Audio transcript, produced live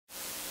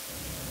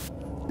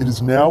It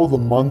is now the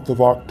month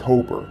of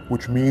October,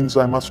 which means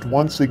I must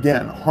once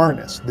again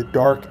harness the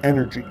dark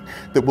energy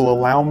that will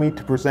allow me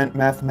to present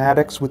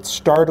mathematics with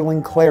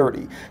startling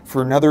clarity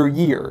for another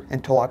year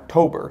until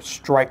October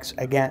strikes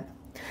again.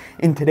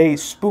 In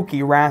today's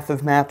spooky Wrath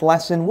of Math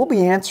lesson, we'll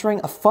be answering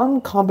a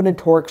fun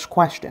combinatorics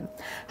question.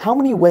 How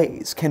many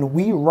ways can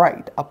we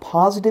write a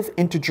positive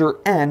integer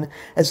n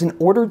as an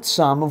ordered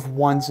sum of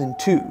 1s and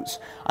 2s?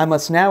 I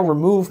must now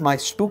remove my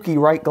spooky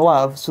right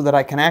glove so that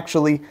I can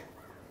actually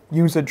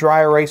use a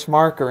dry erase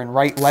marker and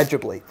write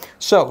legibly.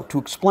 So, to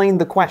explain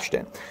the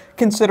question,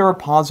 consider a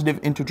positive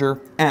integer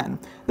n.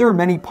 There are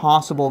many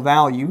possible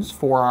values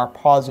for our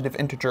positive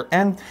integer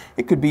n.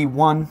 It could be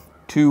 1,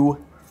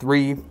 2,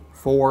 3,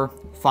 4,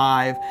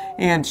 5,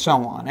 and so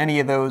on. Any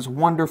of those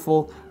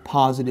wonderful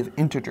positive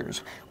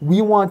integers.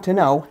 We want to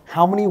know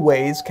how many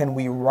ways can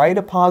we write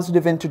a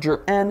positive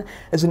integer n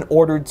as an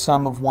ordered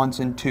sum of 1s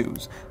and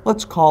 2s.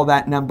 Let's call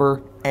that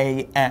number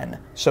an.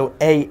 So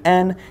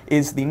an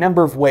is the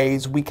number of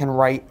ways we can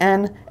write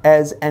n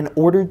as an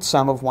ordered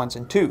sum of 1s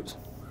and 2s.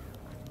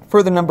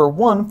 For the number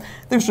 1,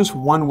 there's just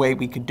one way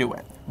we could do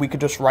it. We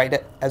could just write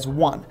it as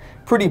 1.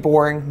 Pretty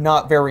boring,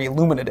 not very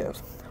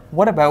illuminative.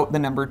 What about the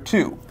number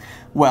 2?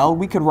 Well,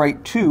 we could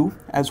write 2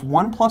 as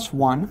 1 plus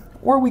 1,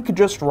 or we could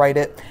just write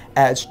it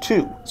as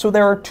 2. So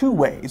there are two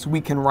ways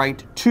we can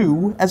write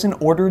 2 as an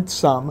ordered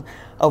sum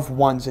of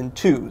 1s and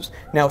 2s.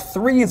 Now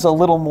 3 is a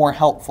little more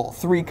helpful.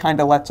 3 kind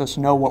of lets us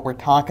know what we're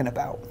talking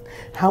about.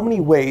 How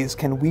many ways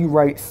can we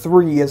write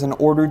 3 as an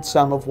ordered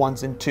sum of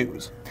 1s and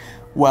 2s?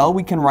 Well,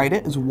 we can write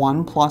it as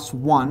 1 plus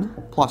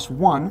 1 plus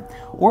 1,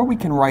 or we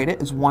can write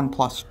it as 1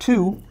 plus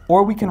 2,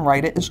 or we can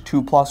write it as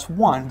 2 plus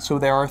 1. So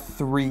there are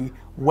 3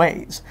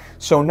 ways.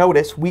 So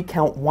notice we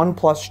count 1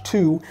 plus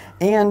 2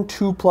 and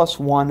 2 plus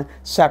 1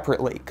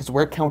 separately because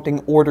we're counting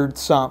ordered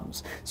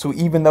sums. So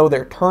even though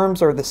their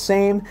terms are the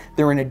same,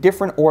 they're in a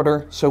different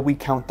order, so we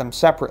count them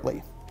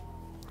separately.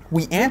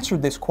 We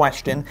answered this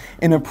question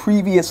in a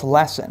previous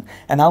lesson,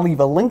 and I'll leave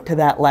a link to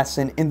that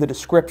lesson in the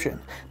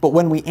description. But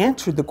when we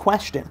answered the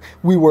question,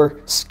 we were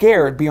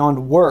scared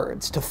beyond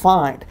words to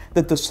find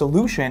that the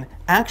solution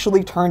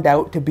actually turned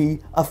out to be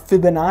a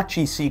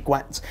Fibonacci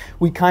sequence.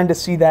 We kind of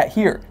see that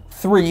here.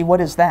 3,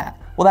 what is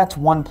that? Well, that's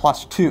 1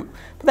 plus 2.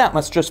 But that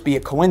must just be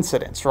a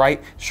coincidence,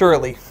 right?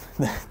 Surely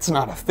it's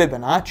not a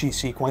Fibonacci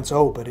sequence.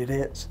 Oh, but it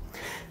is.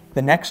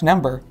 The next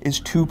number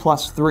is 2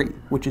 plus 3,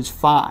 which is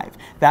 5.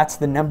 That's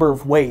the number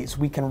of ways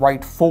we can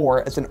write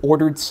 4 as an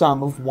ordered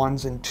sum of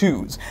 1s and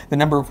 2s. The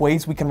number of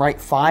ways we can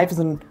write 5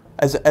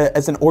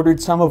 as an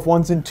ordered sum of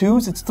 1s and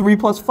 2s, it's 3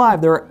 plus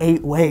 5. There are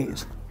 8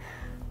 ways.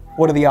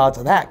 What are the odds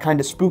of that? Kind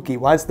of spooky.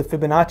 Why is the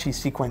Fibonacci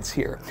sequence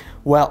here?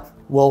 Well,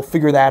 we'll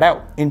figure that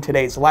out in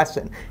today's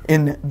lesson.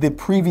 In the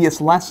previous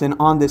lesson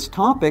on this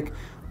topic,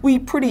 we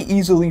pretty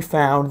easily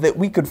found that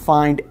we could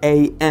find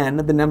an,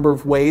 the number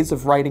of ways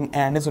of writing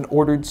n as an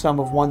ordered sum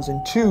of 1s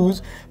and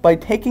 2s, by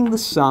taking the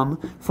sum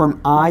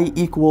from I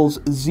equals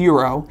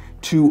 0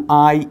 to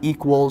I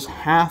equals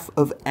half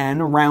of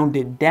n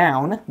rounded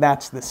down,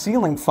 that's the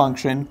ceiling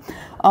function,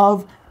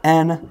 of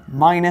n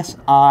minus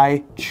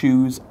I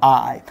choose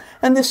I.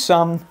 And this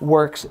sum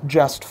works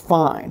just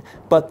fine,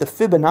 but the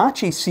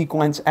Fibonacci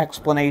sequence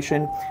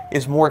explanation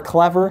is more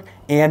clever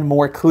and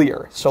more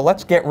clear. So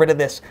let's get rid of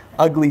this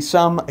ugly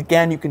sum.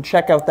 Again, you can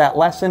check out that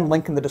lesson,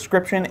 link in the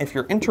description if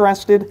you're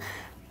interested.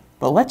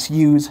 But let's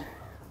use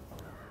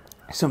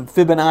some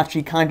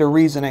Fibonacci kind of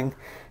reasoning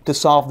to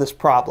solve this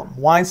problem.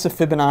 Why is the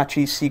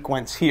Fibonacci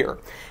sequence here?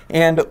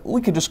 And we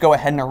could just go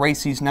ahead and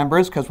erase these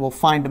numbers because we'll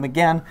find them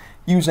again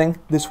using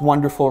this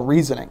wonderful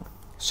reasoning.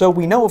 So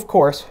we know, of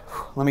course,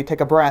 let me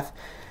take a breath.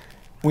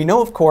 We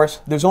know, of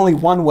course, there's only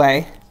one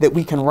way that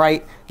we can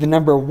write the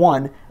number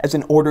 1 as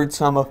an ordered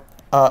sum of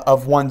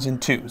 1s and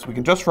 2s. We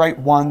can just write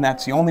 1,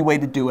 that's the only way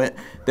to do it.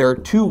 There are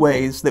 2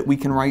 ways that we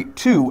can write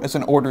 2 as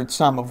an ordered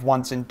sum of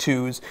 1s and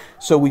 2s.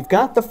 So we've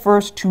got the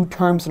first 2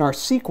 terms in our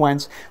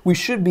sequence. We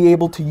should be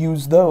able to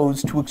use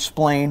those to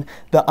explain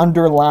the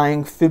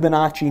underlying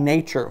Fibonacci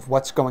nature of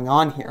what's going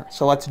on here.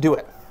 So let's do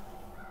it.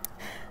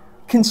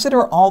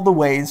 Consider all the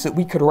ways that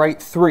we could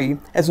write 3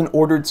 as an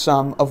ordered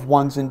sum of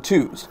 1s and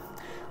 2s.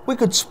 We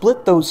could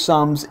split those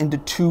sums into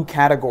 2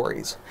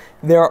 categories.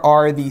 There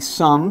are the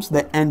sums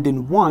that end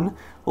in 1,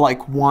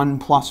 like 1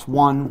 plus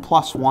 1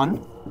 plus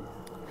 1.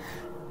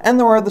 And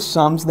there are the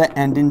sums that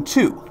end in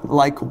 2,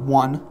 like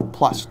 1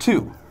 plus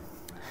 2.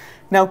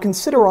 Now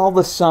consider all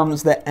the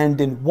sums that end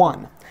in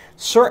 1.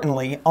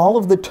 Certainly, all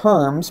of the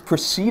terms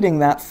preceding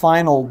that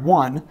final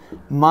 1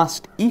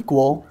 must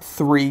equal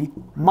 3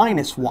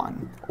 minus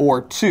 1,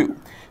 or 2,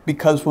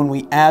 because when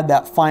we add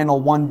that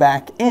final 1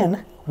 back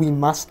in, we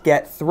must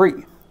get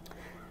 3.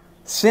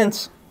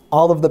 Since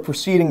all of the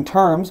preceding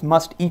terms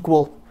must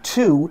equal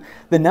 2,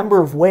 the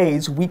number of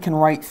ways we can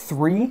write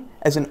 3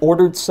 as an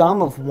ordered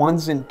sum of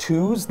 1s and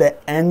 2s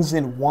that ends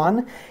in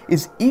 1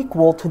 is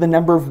equal to the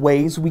number of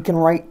ways we can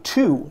write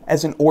 2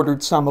 as an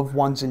ordered sum of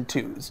 1s and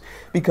 2s.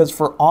 Because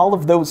for all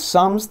of those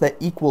sums that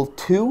equal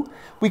 2,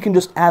 we can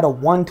just add a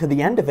 1 to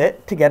the end of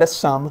it to get a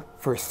sum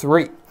for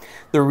 3.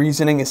 The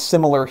reasoning is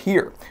similar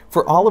here.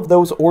 For all of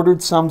those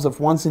ordered sums of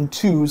 1s and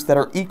 2s that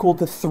are equal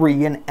to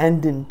 3 and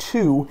end in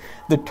 2,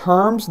 the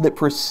terms that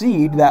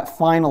precede that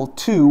final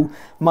 2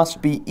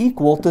 must be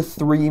equal to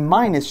 3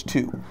 minus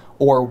 2,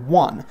 or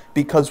 1,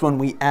 because when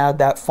we add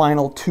that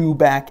final 2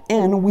 back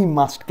in, we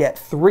must get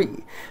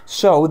 3.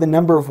 So the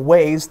number of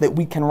ways that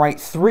we can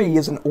write 3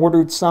 as an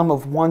ordered sum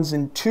of 1s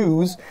and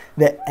 2s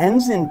that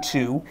ends in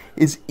 2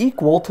 is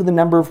equal to the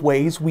number of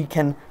ways we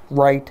can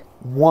write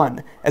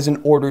 1 as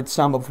an ordered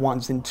sum of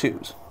 1s and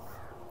 2s.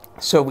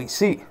 So we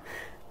see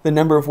the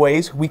number of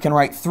ways we can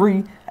write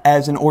 3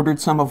 as an ordered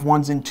sum of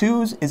 1s and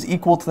 2s is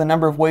equal to the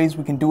number of ways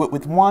we can do it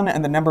with 1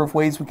 and the number of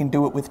ways we can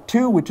do it with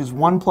 2, which is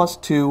 1 plus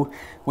 2,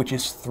 which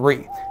is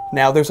 3.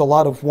 Now there's a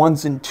lot of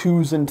 1s and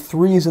 2s and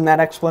 3s in that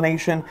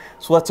explanation,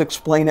 so let's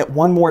explain it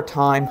one more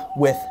time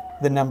with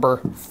the number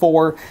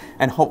 4,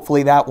 and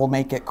hopefully that will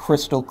make it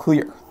crystal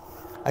clear.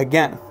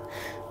 Again,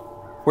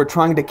 we're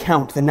trying to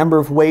count the number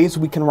of ways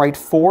we can write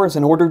 4 as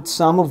an ordered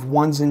sum of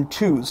 1s and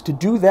 2s. To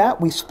do that,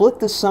 we split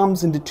the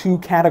sums into two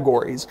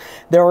categories.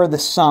 There are the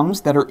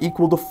sums that are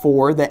equal to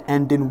 4 that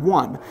end in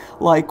 1,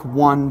 like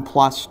 1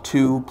 plus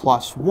 2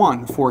 plus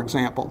 1, for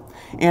example.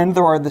 And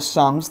there are the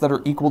sums that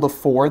are equal to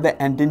 4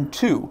 that end in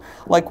 2,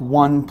 like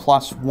 1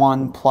 plus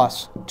 1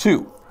 plus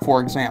 2, for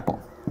example.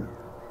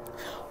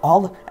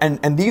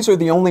 And these are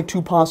the only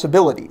two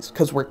possibilities,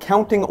 because we're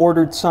counting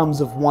ordered sums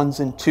of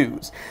 1s and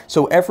 2s.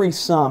 So every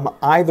sum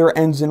either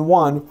ends in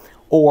 1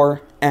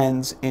 or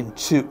ends in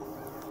 2.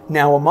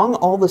 Now, among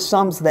all the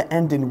sums that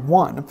end in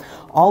 1,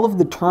 all of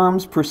the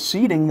terms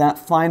preceding that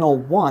final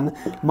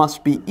 1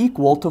 must be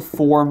equal to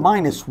 4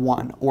 minus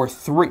 1, or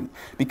 3,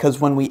 because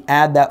when we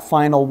add that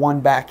final 1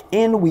 back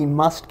in, we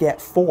must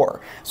get 4.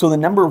 So the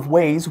number of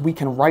ways we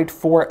can write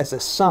 4 as a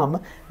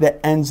sum that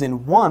ends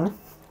in 1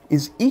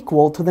 is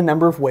equal to the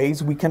number of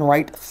ways we can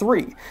write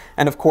 3.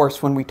 And of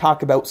course, when we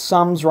talk about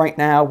sums right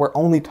now, we're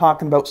only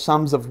talking about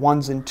sums of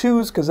 1s and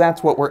 2s because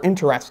that's what we're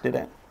interested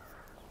in.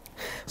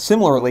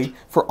 Similarly,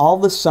 for all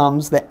the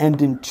sums that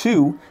end in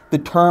 2, the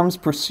terms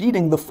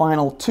preceding the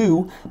final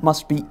 2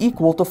 must be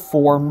equal to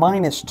 4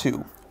 minus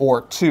 2,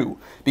 or 2,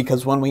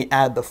 because when we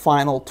add the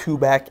final 2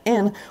 back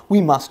in, we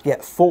must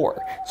get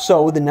 4.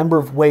 So the number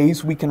of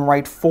ways we can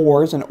write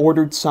 4s and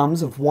ordered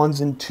sums of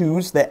 1s and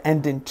 2s that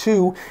end in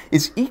 2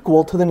 is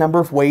equal to the number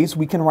of ways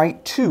we can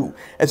write 2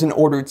 as an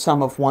ordered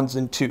sum of 1s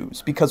and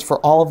 2s, because for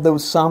all of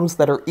those sums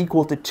that are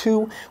equal to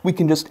 2, we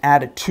can just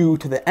add a 2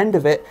 to the end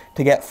of it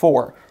to get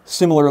 4.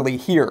 Similarly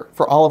here,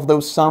 for all of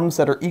those sums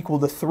that are equal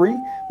to 3,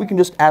 we can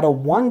just add a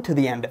 1 to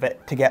the end of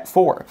it to get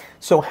 4.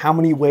 So how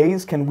many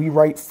ways can we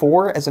write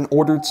 4 as an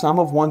ordered sum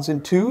of 1s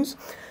and 2s?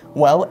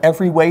 Well,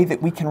 every way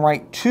that we can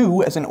write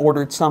 2 as an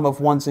ordered sum of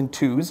 1s and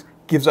 2s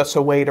gives us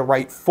a way to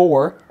write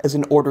 4 as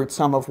an ordered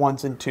sum of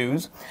 1s and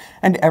 2s,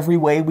 and every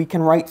way we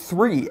can write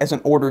 3 as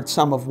an ordered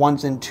sum of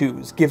 1s and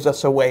 2s gives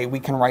us a way we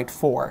can write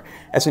 4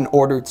 as an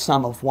ordered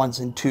sum of 1s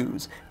and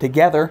 2s.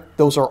 Together,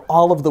 those are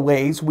all of the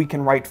ways we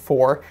can write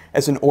 4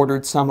 as an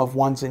ordered sum of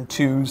 1s and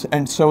 2s,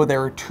 and so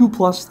there are 2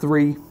 plus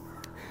 3,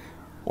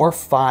 or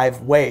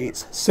 5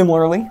 ways.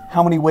 Similarly,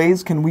 how many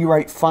ways can we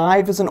write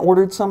 5 as an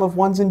ordered sum of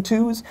 1s and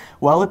 2s?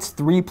 Well, it's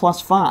 3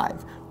 plus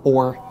 5,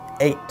 or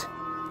 8.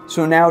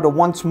 So now to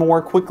once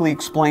more quickly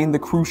explain the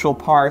crucial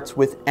parts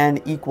with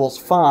n equals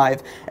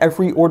 5,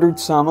 every ordered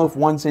sum of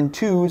 1s and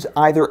 2s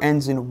either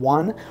ends in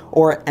 1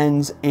 or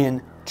ends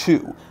in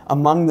 2.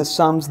 Among the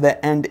sums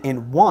that end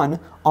in 1,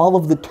 all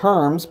of the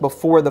terms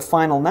before the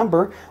final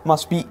number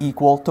must be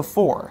equal to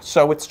 4.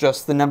 So it's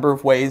just the number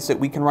of ways that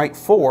we can write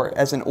 4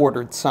 as an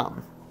ordered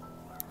sum.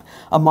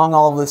 Among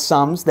all of the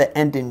sums that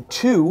end in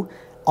 2,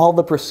 all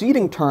the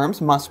preceding terms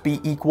must be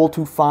equal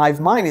to 5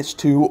 minus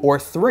 2, or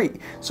 3.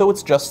 So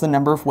it's just the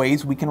number of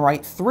ways we can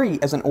write 3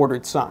 as an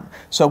ordered sum.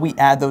 So we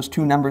add those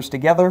two numbers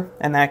together,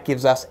 and that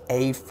gives us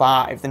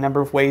A5. The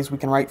number of ways we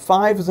can write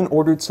 5 as an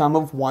ordered sum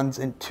of 1s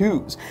and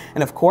 2s.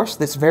 And of course,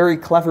 this very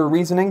clever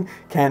reasoning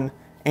can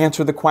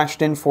answer the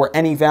question for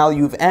any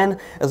value of n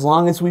as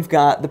long as we've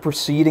got the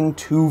preceding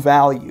two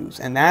values.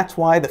 And that's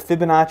why the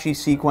Fibonacci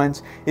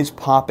sequence is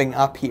popping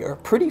up here.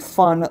 Pretty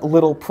fun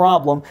little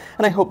problem,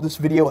 and I hope this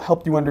video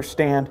helped you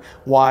understand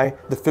why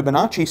the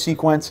Fibonacci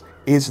sequence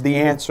is the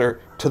answer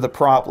to the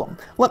problem.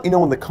 Let me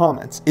know in the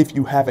comments if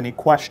you have any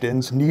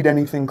questions, need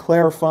anything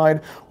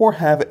clarified, or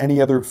have any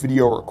other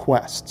video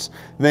requests.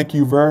 Thank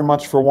you very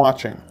much for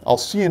watching. I'll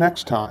see you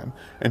next time,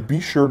 and be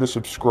sure to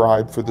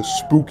subscribe for the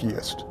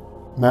spookiest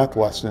math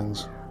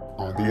lessons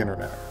on the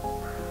internet.